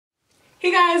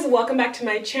Hey guys, welcome back to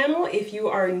my channel. If you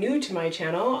are new to my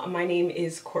channel, my name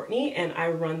is Courtney and I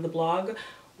run the blog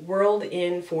World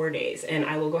in 4 Days, and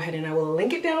I will go ahead and I will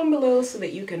link it down below so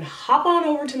that you can hop on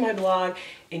over to my blog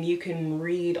and you can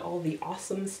read all the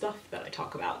awesome stuff that I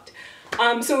talk about.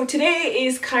 So today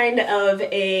is kind of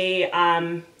a, I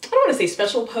don't want to say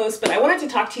special post, but I wanted to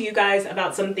talk to you guys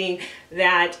about something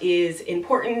that is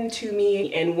important to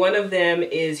me, and one of them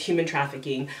is human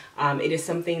trafficking. It is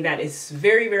something that is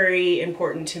very, very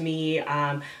important to me.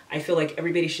 I feel like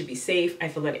everybody should be safe. I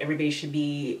feel like everybody should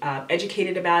be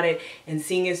educated about it, and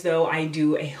seeing as though I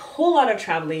do a whole lot of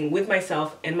traveling with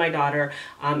myself and my daughter,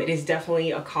 it is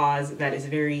definitely a cause that is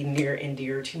very near and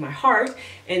dear to my heart.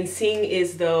 And seeing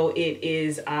as though it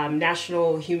is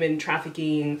National Human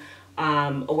Trafficking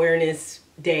Awareness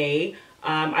Day,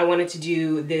 I wanted to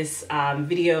do this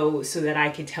video so that I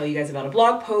could tell you guys about a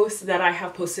blog post that I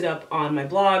have posted up on my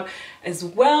blog, as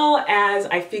well as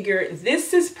I figure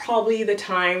this is probably the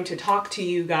time to talk to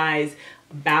you guys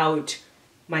about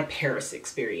my Paris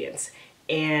experience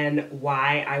and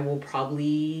why I will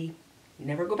probably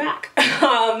never go back.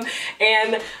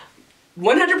 And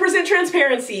 100%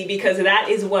 transparency, because that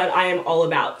is what I am all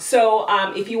about. So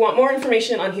if you want more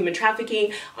information on human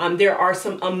trafficking, there are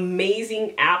some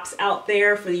amazing apps out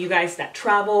there for you guys that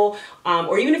travel,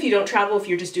 or even if you don't travel, if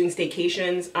you're just doing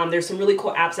staycations, there's some really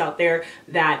cool apps out there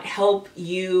that help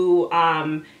you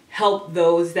help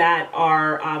those that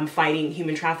are fighting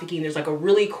human trafficking. There's like a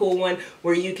really cool one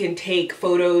where you can take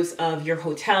photos of your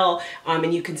hotel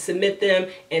and you can submit them,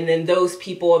 and then those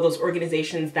people, those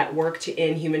organizations that work to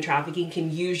end human trafficking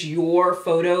can use your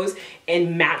photos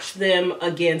and match them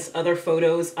against other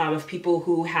photos of people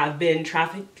who have been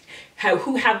trafficked,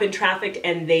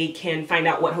 and they can find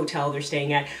out what hotel they're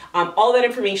staying at. All that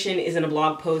information is in a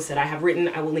blog post that I have written.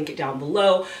 I will link it down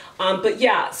below. But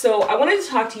yeah, so I wanted to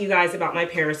talk to you guys about my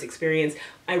Paris experience.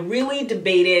 I really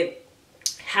debated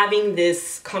having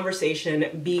this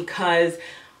conversation because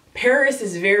Paris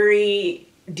is very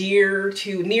near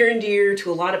and dear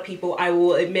to a lot of people. I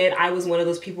will admit I was one of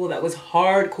those people that was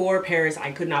hardcore Paris.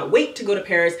 I could not wait to go to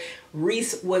Paris.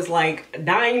 Reese was like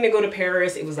dying to go to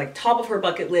Paris. It was like top of her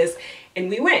bucket list, and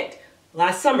we went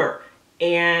last summer,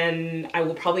 and I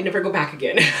will probably never go back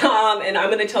again. And I'm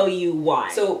going to tell you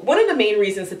why. So one of the main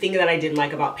reasons, the thing that I didn't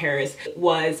like about Paris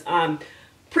was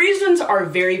Parisians are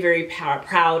very, very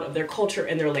proud of their culture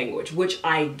and their language, which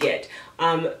I get.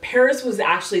 Paris was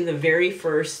actually the very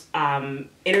first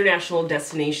international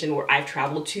destination where I've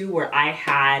traveled to where I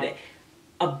had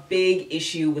a big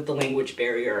issue with the language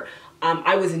barrier.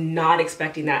 I was not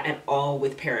expecting that at all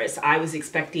with Paris. I was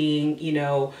expecting, you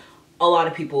know, a lot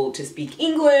of people to speak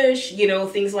English, you know,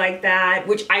 things like that,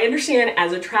 which I understand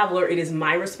as a traveler, it is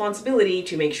my responsibility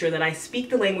to make sure that I speak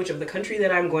the language of the country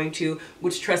that I'm going to,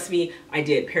 which, trust me, I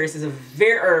did. Paris is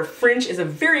French is a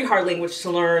very hard language to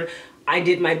learn. I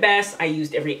did my best. I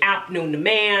used every app known to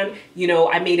man. You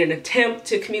know, I made an attempt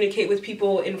to communicate with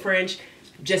people in French.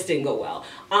 Just didn't go well.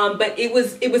 But it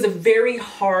was a very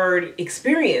hard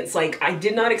experience. Like, I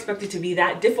did not expect it to be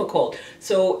that difficult.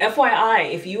 So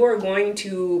FYI, if you are going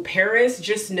to Paris,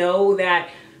 just know that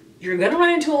you're gonna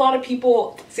run into a lot of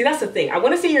people. See, that's the thing. I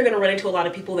wanna say you're gonna run into a lot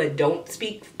of people that don't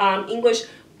speak English,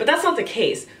 but that's not the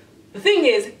case. The thing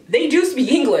is, they do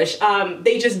speak English,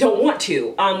 they just don't want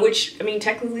to, which, I mean,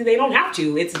 technically they don't have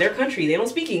to. It's their country. They don't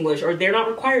speak English, or they're not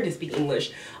required to speak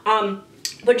English.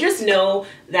 But just know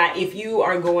that if you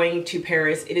are going to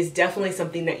Paris, it is definitely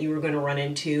something that you are going to run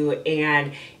into.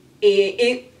 And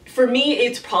for me,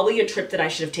 it's probably a trip that I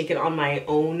should have taken on my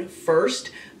own first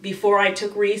before I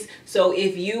took Reese. So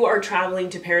if you are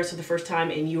traveling to Paris for the first time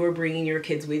and you are bringing your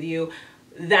kids with you,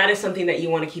 that is something that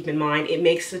you want to keep in mind. It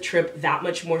makes the trip that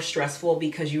much more stressful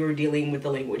because you are dealing with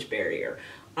the language barrier.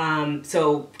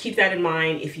 So keep that in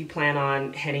mind if you plan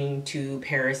on heading to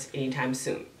Paris anytime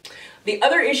soon. The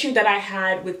other issue that I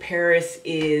had with Paris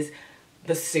is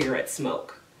the cigarette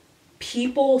smoke.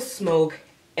 People smoke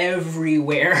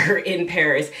everywhere in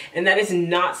Paris, and that is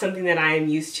not something that I am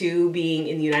used to being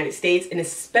in the United States, and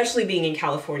especially being in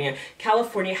California.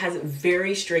 California has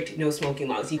very strict no smoking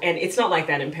laws, and it's not like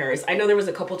that in Paris. I know there was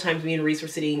a couple times me and Reese were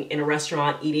sitting in a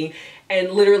restaurant eating, and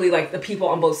literally like the people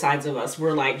on both sides of us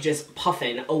were like just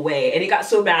puffing away, and it got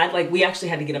so bad like we actually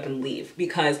had to get up and leave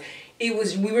because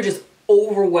we were just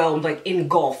overwhelmed, like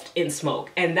engulfed in smoke.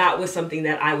 And that was something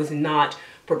that I was not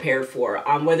prepared for.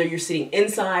 Whether you're sitting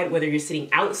inside, whether you're sitting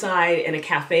outside in a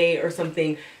cafe or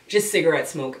something, just cigarette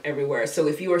smoke everywhere. So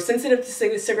if you are sensitive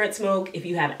to cigarette smoke, if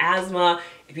you have asthma,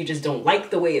 if you just don't like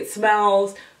the way it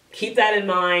smells, keep that in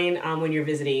mind when you're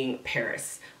visiting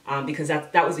Paris, because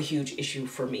that was a huge issue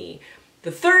for me.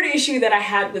 The third issue that I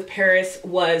had with Paris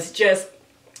was just,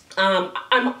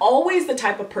 I'm always the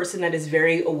type of person that is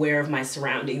very aware of my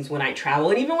surroundings when I travel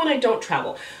and even when I don't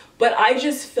travel. But I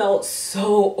just felt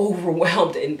so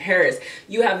overwhelmed in Paris.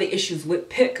 You have the issues with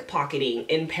pickpocketing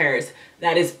in Paris.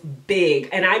 That is big.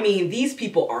 And I mean, these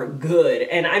people are good.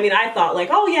 And I mean, I thought like,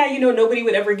 oh yeah, you know, nobody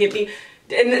would ever get me.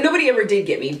 And nobody ever did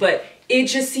get me. But it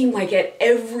just seemed like at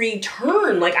every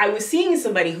turn, like I was seeing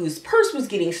somebody whose purse was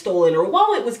getting stolen or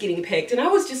wallet was getting picked. And I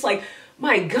was just like,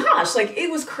 my gosh, like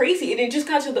it was crazy. And it just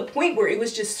got to the point where it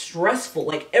was just stressful.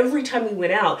 Like every time we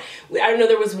went out, I know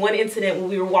there was one incident when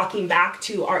we were walking back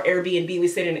to our Airbnb. We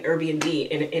stayed in an Airbnb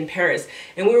in Paris,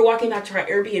 and we were walking back to our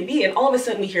Airbnb, and all of a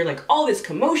sudden we hear like all this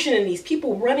commotion and these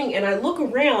people running, and I look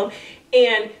around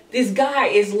and this guy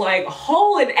is like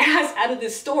hauling ass out of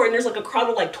this store, and there's like a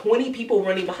crowd of like 20 people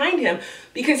running behind him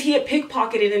because he had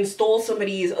pickpocketed and stole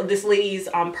this lady's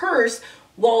purse,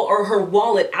 or her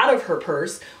wallet out of her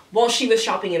purse while she was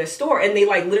shopping in a store. And they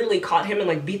like literally caught him and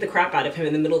like beat the crap out of him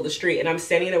in the middle of the street. And I'm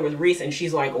standing there with Reese, and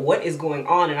she's like, what is going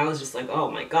on? And I was just like,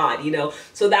 oh my God, you know?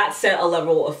 So that set a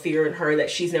level of fear in her that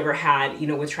she's never had, you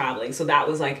know, with traveling. So that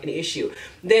was like an issue.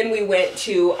 Then we went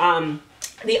to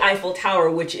the Eiffel Tower,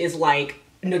 which is like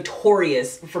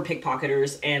notorious for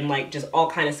pickpocketers and like just all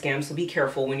kind of scams. So be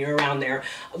careful when you're around there.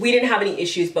 We didn't have any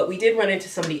issues, but we did run into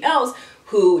somebody else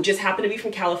who just happened to be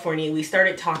from California. We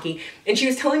started talking, and she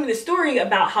was telling me the story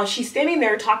about how she's standing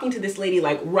there talking to this lady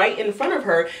like right in front of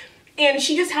her, and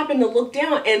she just happened to look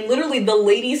down, and literally the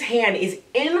lady's hand is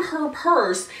in her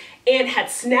purse and had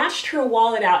snatched her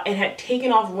wallet out and had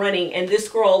taken off running, and this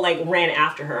girl like ran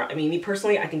after her. I mean, me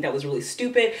personally, I think that was really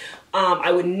stupid.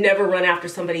 I would never run after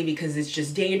somebody because it's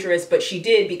just dangerous, but she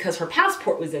did because her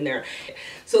passport was in there.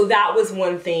 So that was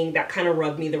one thing that kind of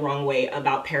rubbed me the wrong way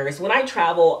about Paris. When I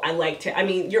travel, I like to, I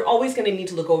mean, you're always going to need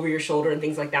to look over your shoulder and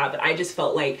things like that, but I just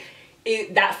felt like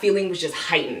that feeling was just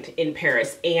heightened in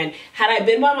Paris. And had I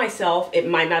been by myself, it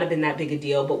might not have been that big a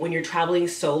deal, but when you're traveling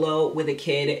solo with a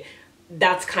kid,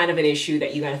 that's kind of an issue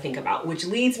that you got to think about, which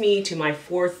leads me to my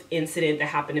fourth incident that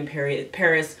happened in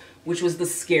Paris, which was the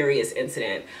scariest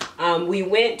incident. We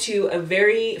went to a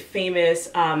very famous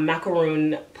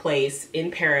macaroon place in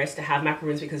Paris to have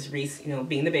macaroons because Reese, you know,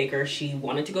 being the baker, she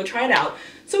wanted to go try it out.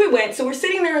 So we went. So we're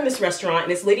sitting there in this restaurant,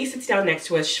 and this lady sits down next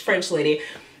to us, French lady,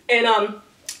 and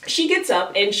she gets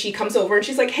up and she comes over and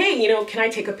she's like, hey, you know, can I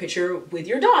take a picture with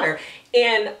your daughter?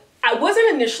 And I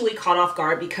wasn't initially caught off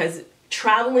guard because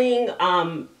traveling,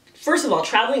 first of all,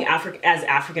 traveling as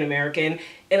African-American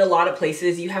in a lot of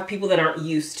places, you have people that aren't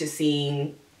used to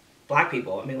seeing Black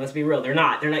people. I mean, let's be real, they're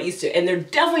not used to, and they're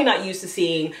definitely not used to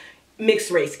seeing mixed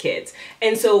race kids.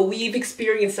 And so we've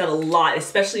experienced that a lot,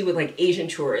 especially with like Asian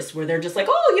tourists, where they're just like,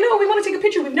 oh, you know, we want to take a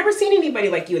picture. We've never seen anybody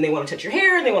like you. And they want to touch your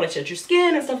hair and they want to touch your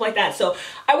skin and stuff like that. So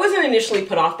I wasn't initially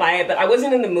put off by it, but I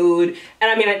wasn't in the mood.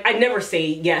 And I mean, I'd never say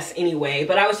yes anyway,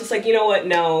 but I was just like, you know what?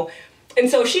 No. And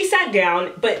so she sat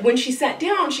down, but when she sat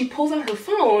down, she pulls out her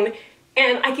phone,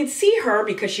 and I could see her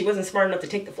because she wasn't smart enough to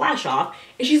take the flash off.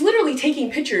 And she's literally taking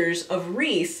pictures of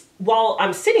Reese while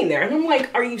I'm sitting there. And I'm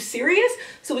like, are you serious?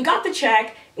 So we got the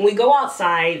check and we go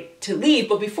outside to leave.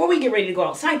 But before we get ready to go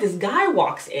outside, this guy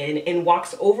walks in and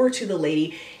walks over to the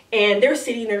lady, and they're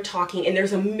sitting there talking, and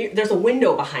there's a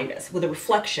window behind us with a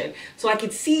reflection. So I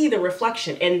could see the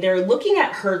reflection, and they're looking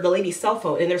at her, the lady's cell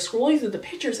phone, and they're scrolling through the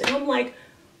pictures. And I'm like,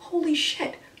 holy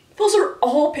shit. Those are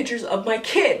all pictures of my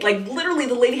kid. Like literally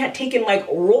the lady had taken like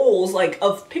rolls like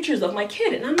of pictures of my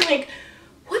kid. And I'm like,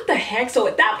 what the heck? So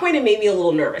at that point it made me a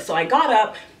little nervous. So I got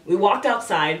up, we walked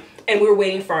outside, and we were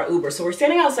waiting for our Uber. So we're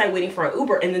standing outside waiting for our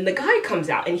Uber, and then the guy comes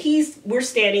out, and we're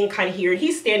standing kind of here, and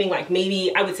he's standing like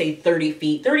maybe, I would say 40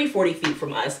 feet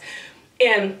from us.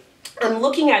 And I'm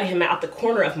looking at him out the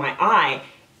corner of my eye,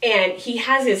 and he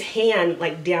has his hand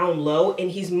like down low, and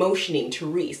he's motioning to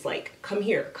Reese, like, come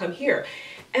here, come here.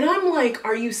 And I'm like,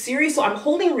 are you serious? So I'm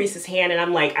holding Reese's hand, and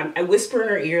I'm like, I whisper in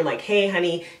her ear, like, hey,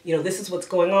 honey, you know, this is what's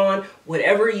going on.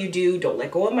 Whatever you do, don't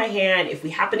let go of my hand. If we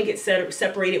happen to get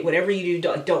separated, whatever you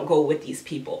do, don't go with these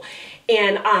people.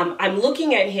 And I'm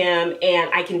looking at him,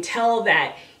 and I can tell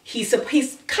that he's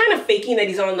kind of faking that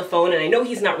he's on the phone. And I know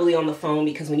he's not really on the phone,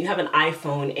 because when you have an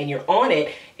iPhone and you're on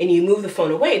it and you move the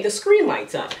phone away, the screen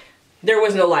lights up. There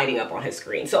was no lighting up on his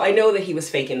screen. So I know that he was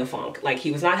faking the funk. Like,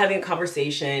 he was not having a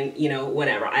conversation, you know,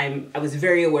 whatever. I was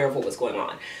very aware of what was going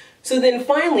on. So then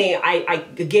finally, I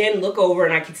again look over,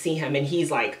 and I could see him, and he's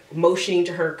like motioning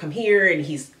to her, come here, and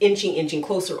he's inching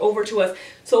closer over to us.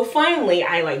 So finally,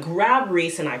 I like grab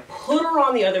Reese, and I put her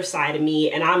on the other side of me,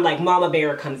 and I'm like, Mama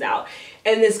Bear comes out.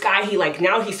 And this guy,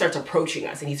 now he starts approaching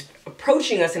us, and he's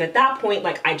approaching us. And at that point,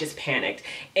 like, I just panicked.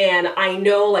 And I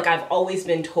know, like, I've always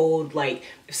been told, like,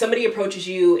 if somebody approaches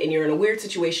you and you're in a weird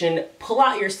situation, pull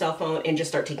out your cell phone and just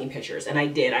start taking pictures. And I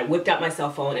did. I whipped out my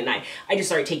cell phone and I just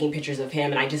started taking pictures of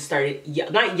him, and I just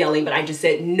started, not yelling, but I just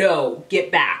said, no,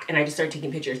 get back. And I just started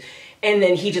taking pictures. And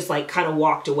then he just like kind of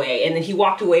walked away, and then he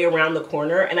walked away around the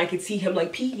corner, and I could see him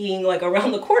like peeking like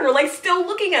around the corner, like still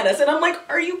looking at us. And I'm like,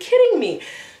 are you kidding me?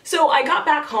 So I got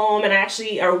back home, and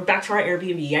or back to our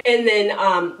Airbnb, and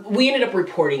then we ended up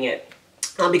reporting it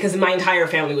because my entire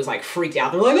family was like freaked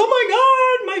out. They're like,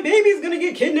 oh my God, my baby's gonna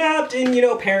get kidnapped in, you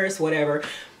know, Paris, whatever.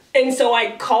 And so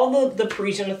I called the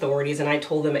Parisian authorities, and I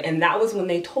told them, and that was when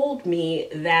they told me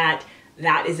that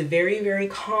that is very, very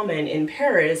common in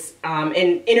Paris and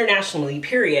internationally,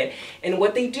 period. And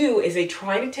what they do is they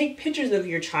try to take pictures of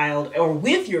your child or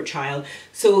with your child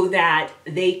so that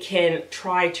they can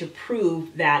try to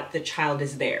prove that the child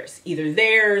is theirs, either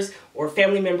theirs or a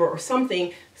family member or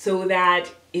something, so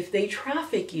that if they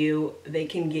traffic you, they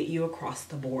can get you across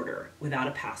the border without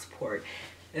a passport.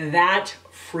 That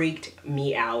freaked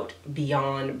me out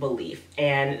beyond belief.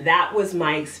 And that was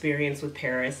my experience with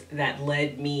Paris that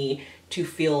led me to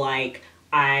feel like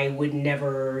I would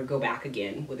never go back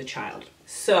again with a child.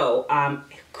 So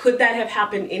could that have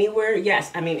happened anywhere?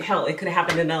 Yes. I mean, hell, it could have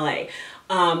happened in LA.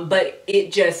 But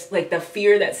it just, like, the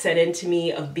fear that set into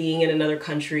me of being in another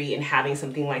country and having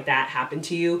something like that happen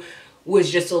to you was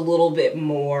just a little bit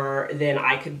more than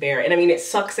I could bear. And I mean, it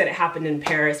sucks that it happened in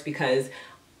Paris because,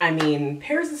 I mean,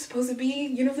 Paris is supposed to be,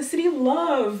 you know, the city of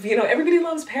love. You know, everybody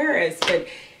loves Paris, but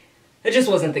it just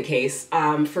wasn't the case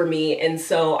for me. And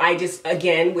so I just,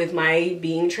 again, with my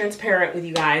being transparent with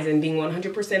you guys and being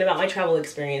 100% about my travel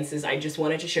experiences, I just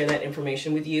wanted to share that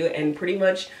information with you, and pretty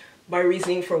much my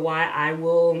reasoning for why I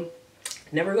will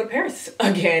never go to Paris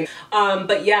again.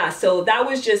 But yeah, so that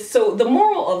was just, so the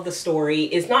moral of the story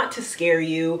is not to scare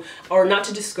you or not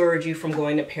to discourage you from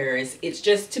going to Paris. It's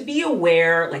just to be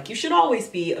aware, like you should always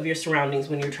be, of your surroundings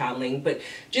when you're traveling, but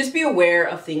just be aware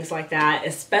of things like that,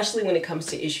 especially when it comes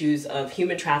to issues of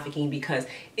human trafficking, because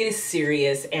it is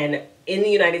serious. And in the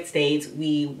United States,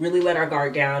 we really let our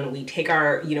guard down. We take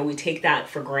we take that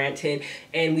for granted,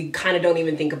 and we kind of don't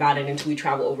even think about it until we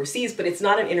travel overseas. But it's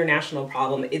not an international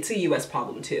problem. It's a US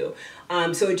problem too.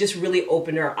 So it just really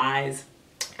opened our eyes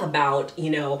about,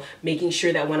 you know, making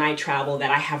sure that when I travel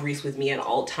that I have Reese with me at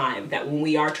all time, that when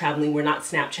we are traveling, we're not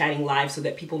Snapchatting live so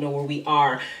that people know where we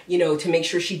are, you know, to make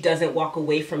sure she doesn't walk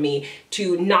away from me,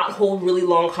 to not hold really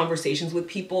long conversations with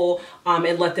people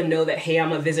and let them know that, hey,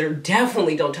 I'm a visitor.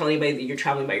 Definitely don't tell anybody that you're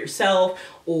traveling by yourself,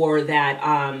 or that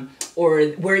or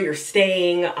where you're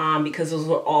staying, because those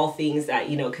are all things that,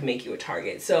 you know, can make you a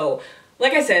target. So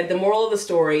like I said, the moral of the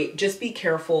story, just be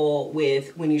careful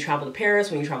with when you travel to Paris,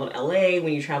 when you travel to LA,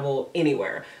 when you travel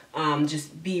anywhere.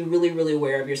 Just be really, really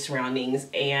aware of your surroundings,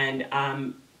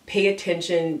 and pay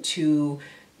attention to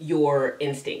your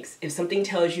instincts. If something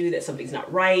tells you that something's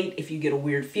not right, if you get a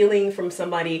weird feeling from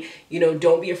somebody, you know,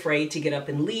 don't be afraid to get up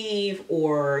and leave,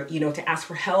 or, you know, to ask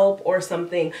for help or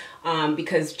something,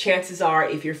 because chances are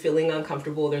if you're feeling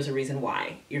uncomfortable, there's a reason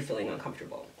why you're feeling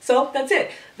uncomfortable. So that's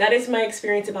it. That is my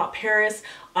experience about Paris.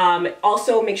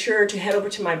 Also, make sure to head over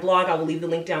to my blog. I will leave the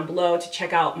link down below to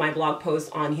check out my blog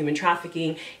post on human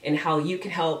trafficking and how you can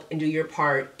help and do your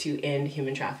part to end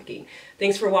human trafficking.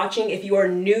 Thanks for watching. If you are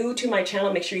new to my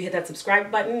channel, make sure you hit that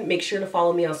subscribe button. Make sure to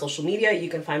follow me on social media. You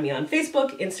can find me on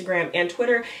Facebook, Instagram, and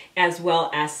Twitter, as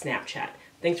well as Snapchat.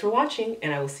 Thanks for watching,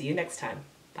 and I will see you next time.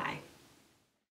 Bye.